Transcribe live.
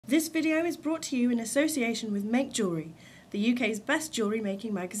This video is brought to you in association with Make Jewellery, the UK's best jewellery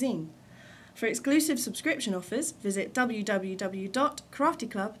making magazine. For exclusive subscription offers, visit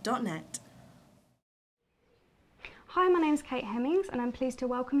www.craftyclub.net. Hi, my name is Kate Hemmings and I'm pleased to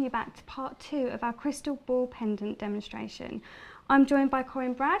welcome you back to part 2 of our crystal ball pendant demonstration. I'm joined by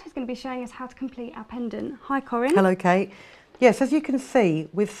Corinne Bradd, who's going to be showing us how to complete our pendant. Hi Corinne. Hello Kate. Yes, as you can see,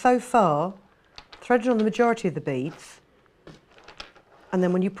 we've so far threaded on the majority of the beads, and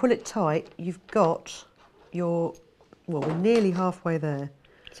then when you pull it tight, you've got your, well, we're nearly halfway there.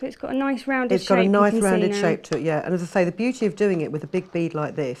 So it's got a nice rounded shape. It's got a nice rounded shape to it, yeah. And as I say, the beauty of doing it with a big bead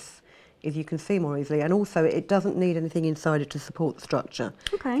like this is you can see more easily, and also it doesn't need anything inside it to support the structure.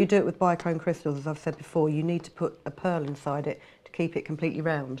 Okay. If you do it with bichrome crystals, as I've said before, you need to put a pearl inside it to keep it completely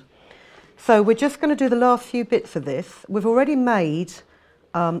round. So we're just going to do the last few bits of this. We've already made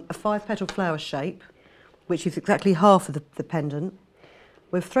a 5-petal flower shape, which is exactly half of the pendant.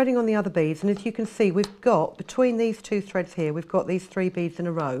 We're threading on the other beads, and as you can see, we've got, between these two threads here, we've got these 3 beads in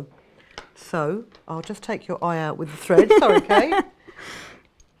a row. So I'll just take your eye out with the thread, sorry Kate.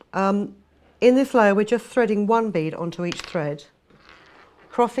 In this layer, we're just threading 1 bead onto each thread,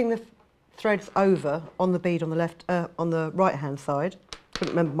 crossing the threads over on the bead on the left, on the right-hand side.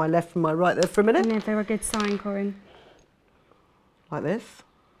 Couldn't remember my left from my right there for a minute. Never a good sign, Corinne. Like this.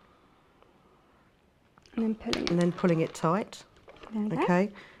 And then pulling it. And then pulling it tight.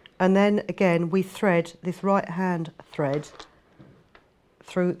 Okay. And then again, we thread this right-hand thread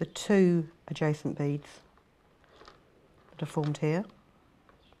through the 2 adjacent beads that are formed here.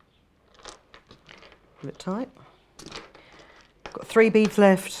 Pull it tight. Got 3 beads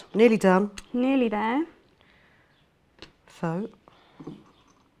left, nearly done. Nearly there. So.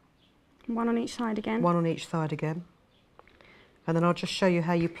 1 on each side again. 1 on each side again. And then I'll just show you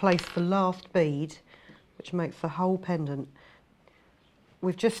how you place the last bead, which makes the whole pendant.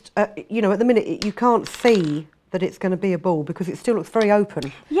 We've just, you know, at the minute you can't see that it's going to be a ball because it still looks very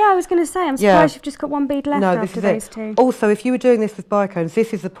open. Yeah, I was going to say, I'm surprised you've just got 1 bead left after those 2. Also, if you were doing this with bicones,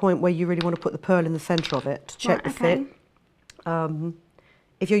 this is the point where you really want to put the pearl in the centre of it to check the fit.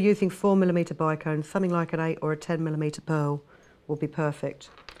 If you're using 4mm bicones, something like an 8 or a 10mm pearl will be perfect.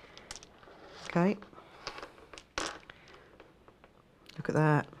 Okay. Look at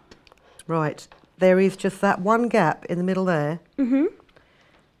that. Right, there is just that 1 gap in the middle there.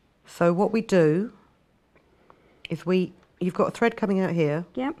 So what we do is you've got a thread coming out here.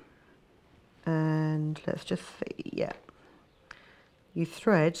 Yep. And let's just see, yeah. You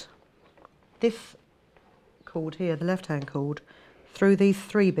thread this cord here, the left-hand cord, through these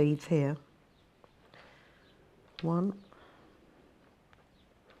 3 beads here. 1.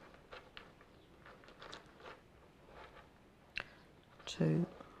 2.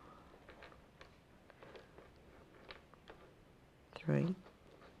 3.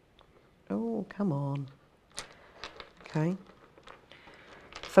 Oh, come on. Okay.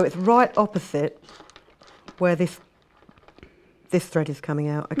 So it's right opposite where this thread is coming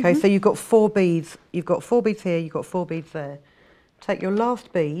out. Okay, so you've got 4 beads. You've got 4 beads here, you've got 4 beads there. Take your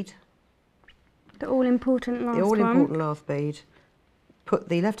last bead. The all-important last one. The all-important last bead. Put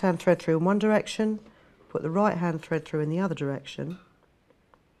the left-hand thread through in one direction, put the right-hand thread through in the other direction.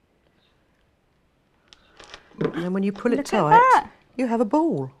 And then when you pull it tight, you have a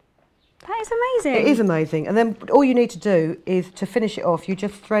ball. That is amazing. It is amazing. And then all you need to do is, to finish it off, you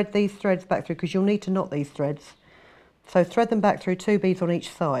just thread these threads back through, because you'll need to knot these threads. So thread them back through 2 beads on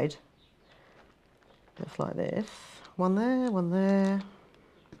each side. Just like this. 1 there, 1 there.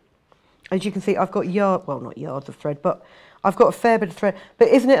 As you can see, I've got not yards of thread, but I've got a fair bit of thread. But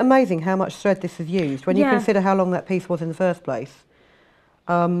isn't it amazing how much thread this has used when you consider how long that piece was in the first place?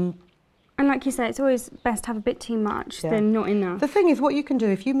 And like you say, it's always best to have a bit too much than not enough. The thing is, what you can do,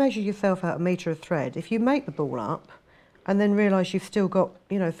 if you measure yourself out a metre of thread, if you make the ball up and then realise you've still got,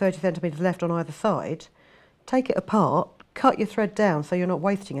 you know, 30 centimetres left on either side, take it apart, cut your thread down so you're not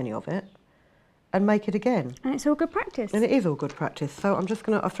wasting any of it, and make it again. And it's all good practice. And it is all good practice. So I'm just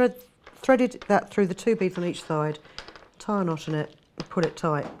going to, I've threaded that through the 2 beads on each side, tie a knot in it, and pull it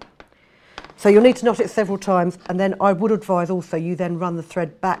tight. So you'll need to knot it several times, and then I would advise also you then run the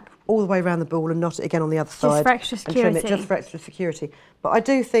thread back all the way around the ball and knot it again on the other side. Just for extra security. And trim it just for extra security. But I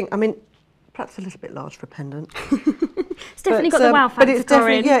do think, I mean, perhaps a little bit large for a pendant. It's definitely got the wow factor, but it's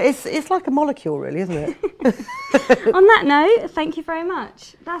definitely, yeah, it's like a molecule really, isn't it? On that note, thank you very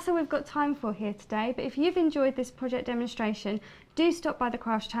much. That's all we've got time for here today, but if you've enjoyed this project demonstration, do stop by the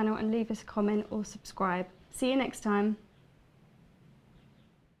Crafts channel and leave us a comment or subscribe. See you next time.